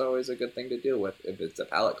 dessert's always a good thing to do with if it's a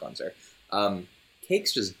palate cleanser.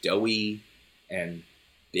 Cake's just doughy and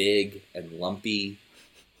big and lumpy,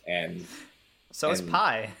 and is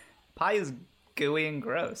pie. Pie is gooey and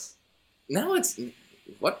gross. No,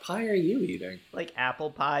 what pie are you eating? Like apple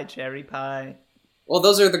pie, cherry pie. Well,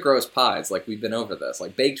 those are the gross pies. Like, we've been over this.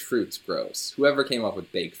 Like, baked fruit's gross. Whoever came up with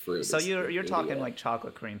baked fruit. So you're talking like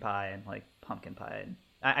chocolate cream pie and like pumpkin pie. And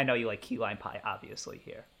I know you like key lime pie, obviously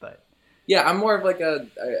here, but yeah, I'm more of like a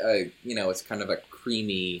it's kind of a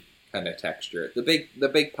creamy kind of texture. The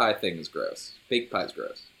baked pie thing is gross. Baked pie's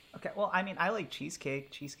gross. Okay, well, I mean, I like cheesecake.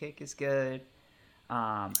 Cheesecake is good.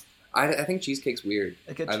 I think cheesecake's weird.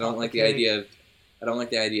 I don't like the idea of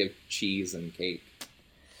cheese and cake.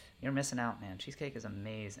 You're missing out, man. Cheesecake is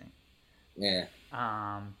amazing. Yeah.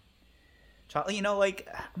 Like,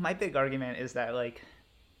 my big argument is that, like,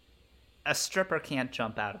 a stripper can't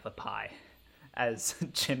jump out of a pie, as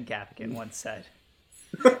Jim Gaffigan once said.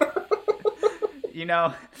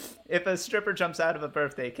 If a stripper jumps out of a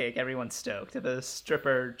birthday cake, everyone's stoked. If a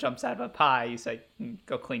stripper jumps out of a pie, you say,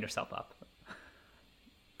 go clean yourself up.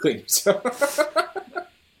 Clean yourself.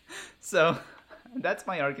 So that's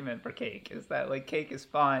my argument for cake, is that, like, cake is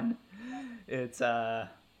fun. It's, I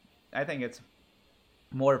think it's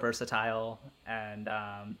more versatile, and,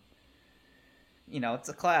 it's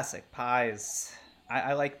a classic. Pies,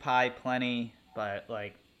 I like pie plenty, but,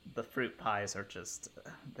 like, the fruit pies are just,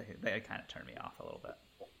 they kind of turn me off a little bit.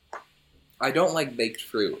 I don't like baked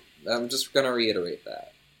fruit. I'm just going to reiterate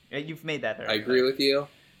that. You've made that very I agree with you.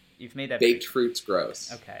 You've made that baked fruit's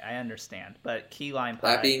gross. Okay, I understand. But key lime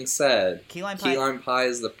pie... That being said, key lime pie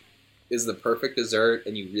is the perfect dessert,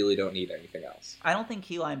 and you really don't need anything else. I don't think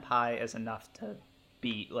key lime pie is enough to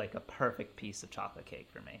beat, like, a perfect piece of chocolate cake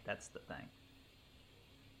for me. That's the thing.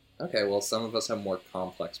 Okay, well, some of us have more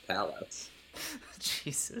complex palates.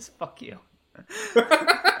 Jesus, fuck you.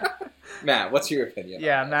 Matt, what's your opinion?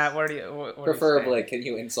 Yeah, Matt, where do you... Preferably, can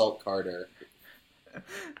you insult Carter?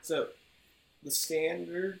 So... the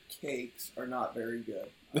standard cakes are not very good.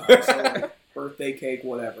 So, like, birthday cake,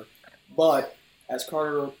 whatever. But, as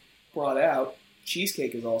Carter brought out,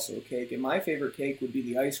 cheesecake is also a cake. And my favorite cake would be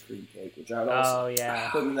the ice cream cake, which I'd also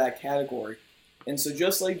put in that category. And so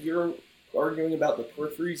just like you're arguing about the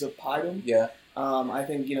peripheries of piedom, I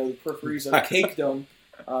think, the peripheries of cakedom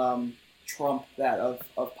trump that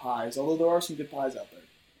of pies. Although there are some good pies out there.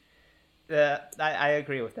 I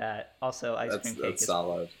agree with that. Also, ice cream cake is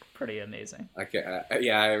solid. Pretty amazing. I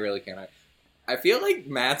really can't. I feel like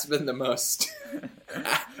Matt's been the most...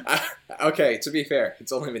 Okay, to be fair,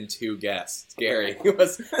 it's only been 2 guests. Gary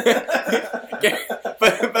was... but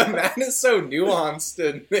Matt is so nuanced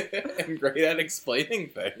and great at explaining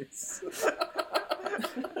things.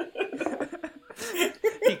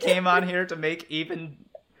 He came on here to make even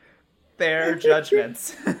fair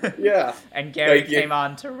judgments. Yeah. And Gary came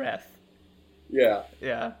on to riff. Yeah.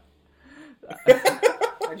 Yeah.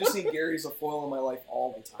 I just see Gary as a foil in my life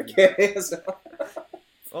all the time. Okay, so...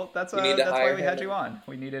 Well, that's why we had you on.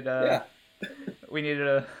 We needed a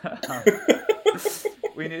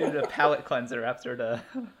palate cleanser after the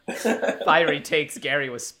fiery takes Gary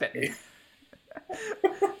was spitting.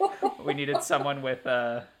 We needed someone with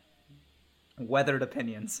weathered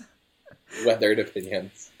opinions. Weathered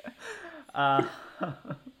opinions.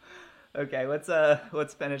 Okay,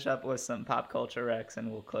 let's finish up with some pop culture recs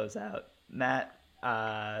and we'll close out. Matt,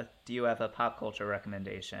 do you have a pop culture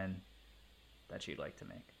recommendation that you'd like to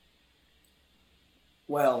make?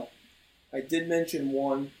 Well, I did mention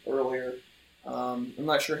one earlier. I'm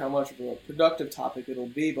not sure how much of a productive topic it'll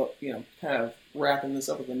be, but kind of wrapping this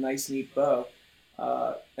up with a nice, neat bow.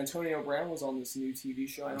 Antonio Brown was on this new TV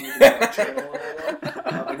show. I don't even know what channel it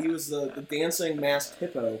was, but he was the dancing masked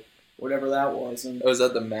hippo, whatever that was. And Was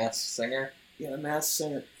that the Masked Singer? yeah, the masked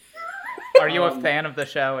singer. Are you a fan of the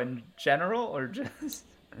show in general, or just?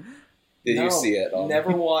 Did you see it?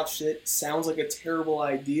 Never watched it. Sounds like a terrible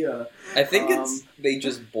idea. I think they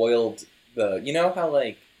just boiled you know how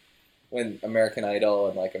like when American Idol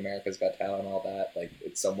and like America's Got Talent and all that, like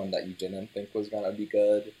it's someone that you didn't think was gonna be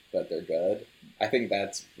good, but they're good. I think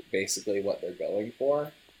that's basically what they're going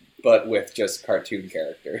for, but with just cartoon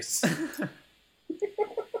characters.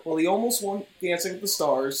 Well, he almost won Dancing with the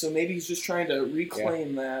Stars, so maybe he's just trying to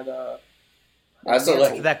reclaim that. I also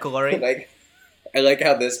like that glory. I like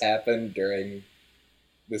how this happened during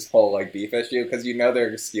this whole like beef issue, because there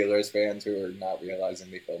are Steelers fans who are not realizing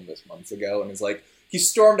they filmed this months ago, and it's like he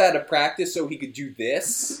stormed out of practice so he could do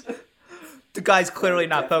this. The guy's clearly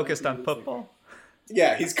not focused on football.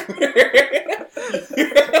 Yeah, he's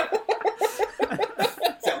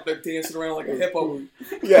out there dancing around like a hippo.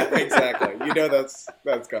 Yeah, exactly.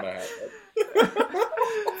 That's gonna happen.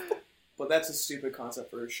 But that's a stupid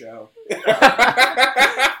concept for a show.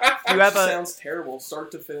 Sounds terrible,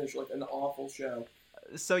 start to finish, like an awful show.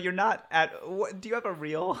 So you're not do you have a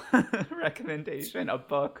real recommendation? A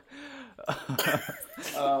book?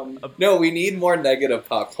 No, we need more negative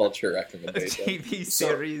pop culture A recommendations. TV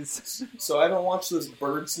series? So I haven't watched this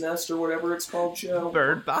Bird's Nest or whatever it's called show.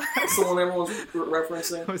 Bird Box? That's the one everyone's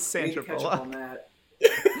referencing. With Sandra We need to catch up Bullock. on that.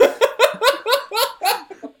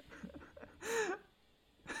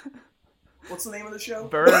 What's the name of the show?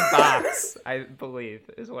 Bird Box, I believe,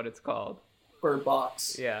 is what it's called. Bird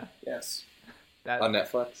Box. Yeah. Yes. On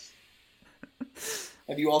Netflix?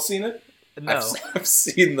 Have you all seen it? No. I've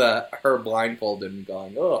seen her blindfolded and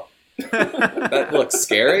going, oh, that looks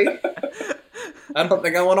scary. I don't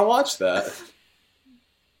think I want to watch that.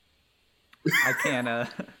 I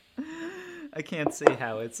can't see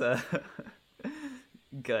how it's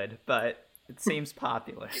good, but it seems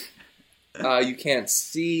popular. You can't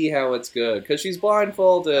see how it's good because she's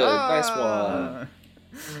blindfolded. Nice one.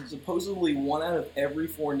 Supposedly 1 out of every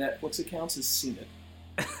 4 Netflix accounts has seen it.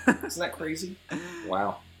 Isn't that crazy?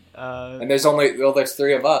 Wow. And there's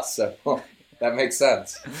 3 of us, so that makes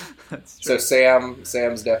sense. That's true. So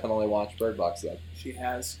Sam's definitely watched Bird Box then. She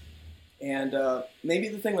has. And maybe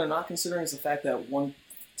the thing they're not considering is the fact that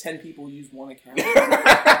 10 people use one account.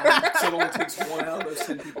 So it only takes 1 out of those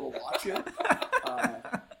 10 people to watch it.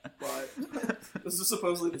 But this is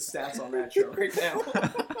supposedly the stats on that show right now.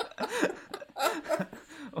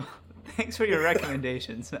 Well, thanks for your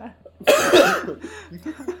recommendations, Matt.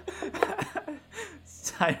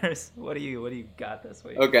 Cyrus, what do you got this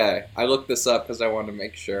week? Okay, I looked this up because I wanted to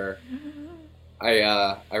make sure.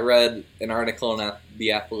 I read an article in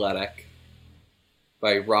The Athletic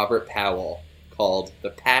by Robert Powell called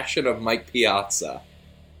 "The Passion of Mike Piazza."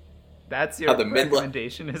 That's your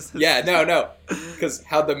recommendation? Is this? Yeah, no, because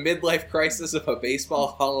how the midlife crisis of a baseball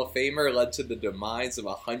Hall of Famer led to the demise of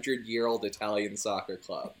a 100-year-old Italian soccer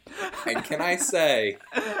club. And can I say,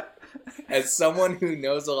 as someone who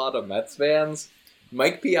knows a lot of Mets fans,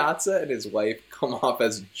 Mike Piazza and his wife come off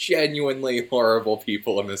as genuinely horrible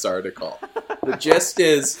people in this article. The gist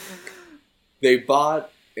is, they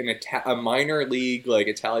bought a minor league, like,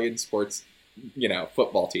 Italian sports,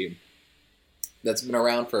 football team that's been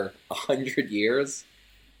around for 100 years,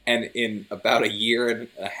 and in about a year and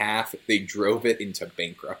a half, they drove it into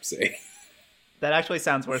bankruptcy. That actually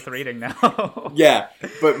sounds worth reading now. Yeah,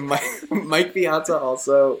 but Mike Piazza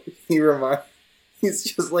also, he's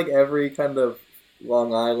just like every kind of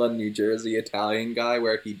Long Island, New Jersey Italian guy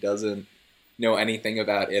where he doesn't know anything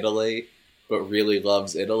about Italy, but really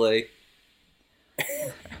loves Italy.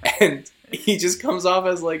 And he just comes off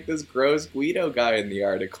as like this gross Guido guy in the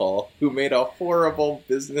article who made a horrible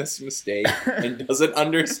business mistake and doesn't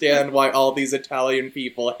understand why all these Italian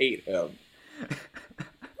people hate him.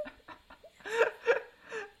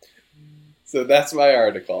 So that's my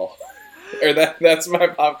article. Or that's my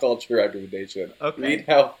pop culture recommendation. Okay.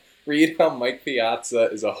 Read how Mike Piazza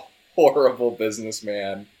is a horrible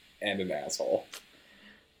businessman and an asshole.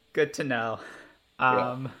 Good to know.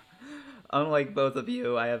 Yeah. Unlike both of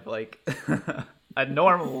you, I have like a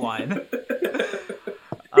normal one.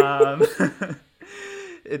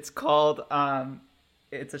 It's called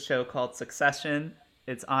it's a show called Succession.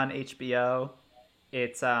 It's on HBO.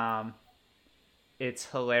 It's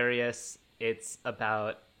hilarious. It's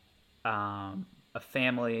about a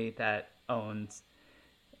family that owns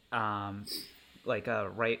like a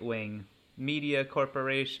right-wing media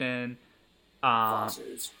corporation.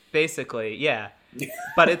 Basically, yeah.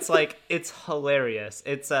 But it's like, it's hilarious.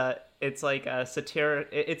 It's like a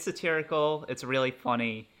it's satirical. It's really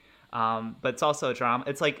funny. But it's also a drama.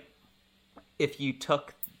 It's like if you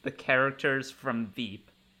took the characters from Veep,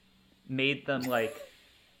 made them like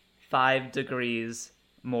 5 degrees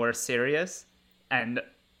more serious, and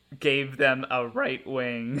gave them a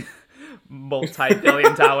right-wing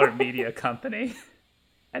multi-billion-dollar media company.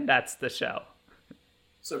 And that's the show.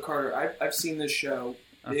 So Carter, I've seen this show,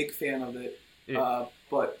 big fan of it. Yeah.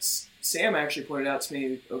 But Sam actually pointed out to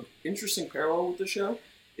me an interesting parallel with the show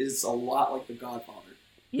is a lot like The Godfather.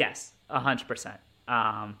 Yes, 100%.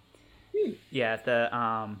 Yeah,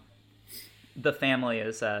 the family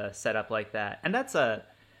is set up like that, and that's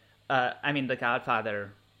I mean, The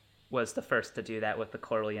Godfather was the first to do that with the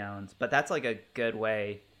Corleones, but that's like a good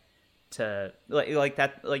way to like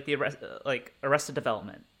that, like Arrested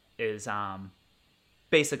Development is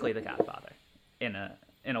basically The Godfather in a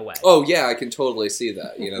way. Oh yeah, I can totally see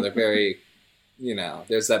that. You know, they're very, you know,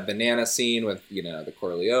 there's that banana scene with, you know, the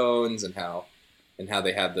Corleones and how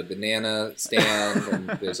they have the banana stand, and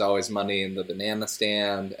there's always money in the banana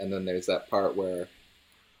stand, and then there's that part where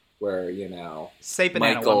you know, say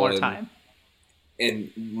banana Michael one more time.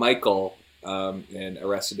 And Michael in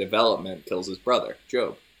Arrested Development kills his brother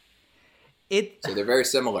Job. So they're very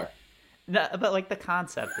similar. No, but like the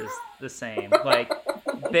concept is the same. Like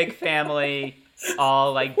big family,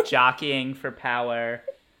 all like jockeying for power,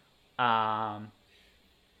 and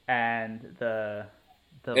the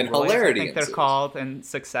and Roys, hilarity I think they're ensues. called in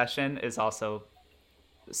Succession, is also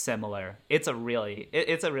similar. It's a really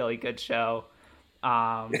good show,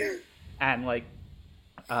 and like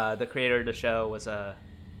the creator of the show was a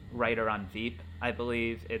writer on Veep, I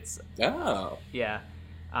believe. It's yeah,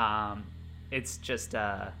 it's just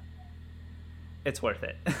it's worth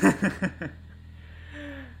it.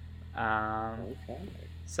 Okay.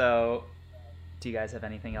 So, do you guys have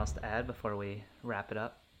anything else to add before we wrap it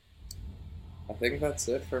up? I think that's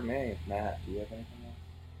it for me. Matt, do you have anything else?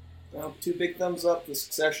 Well, 2 big thumbs up to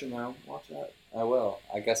Succession now. Watch that. I will.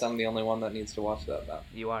 I guess I'm the only one that needs to watch that now.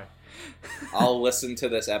 You are. I'll listen to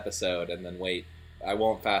this episode and then wait. I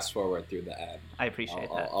won't fast forward through the end. I appreciate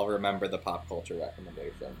that. I'll remember the pop culture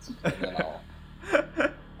recommendations, and then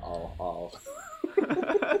I'll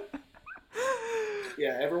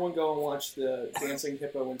Yeah, everyone go and watch the Dancing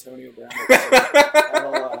Hippo Antonio Brown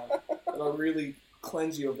episode. It'll really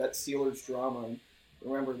cleanse you of that Steelers drama. And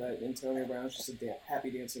remember that Antonio Brown is just a happy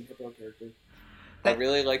dancing hippo character. I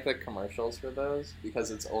really like the commercials for those because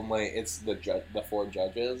it's the 4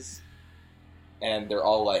 judges, and they're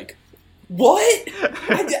all like, "What?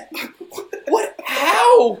 What?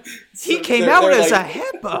 How? He came out as a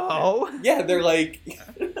hippo." Yeah, they're like,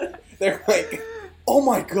 "Oh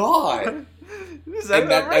my god!"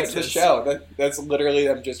 And that's the show. That's literally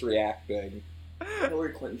them just reacting.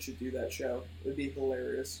 Hillary Clinton should do that show. It would be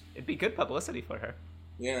hilarious. It'd be good publicity for her.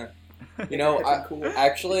 Yeah. You know,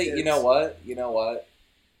 actually, you know what?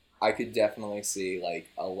 I could definitely see like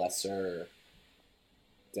a lesser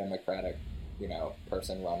Democratic, you know,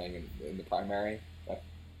 person running in the primary, like,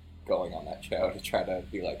 going on that show to try to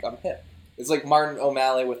be like, I'm hip. It's like Martin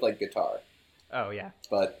O'Malley with like guitar. Oh yeah.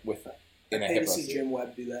 But in a I'd hippo to see suit. Jim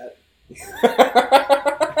Webb do that.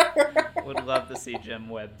 Would love to see Jim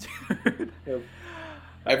Webb.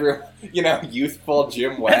 Everyone, you know, youthful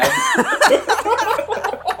Jim Webb.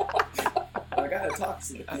 I gotta talk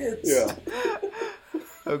to the kids. Yeah.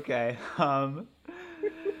 Okay.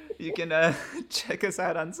 You can check us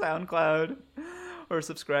out on SoundCloud or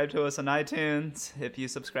subscribe to us on iTunes. If you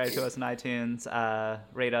subscribe to us on iTunes,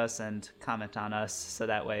 rate us and comment on us so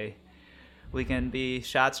that way we can be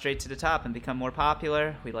shot straight to the top and become more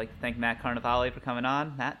popular. We'd like to thank Matt Carnevale for coming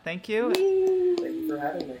on. Matt, thank you. Thank you for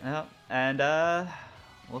having me. And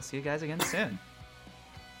we'll see you guys again soon.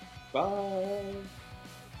 Bye.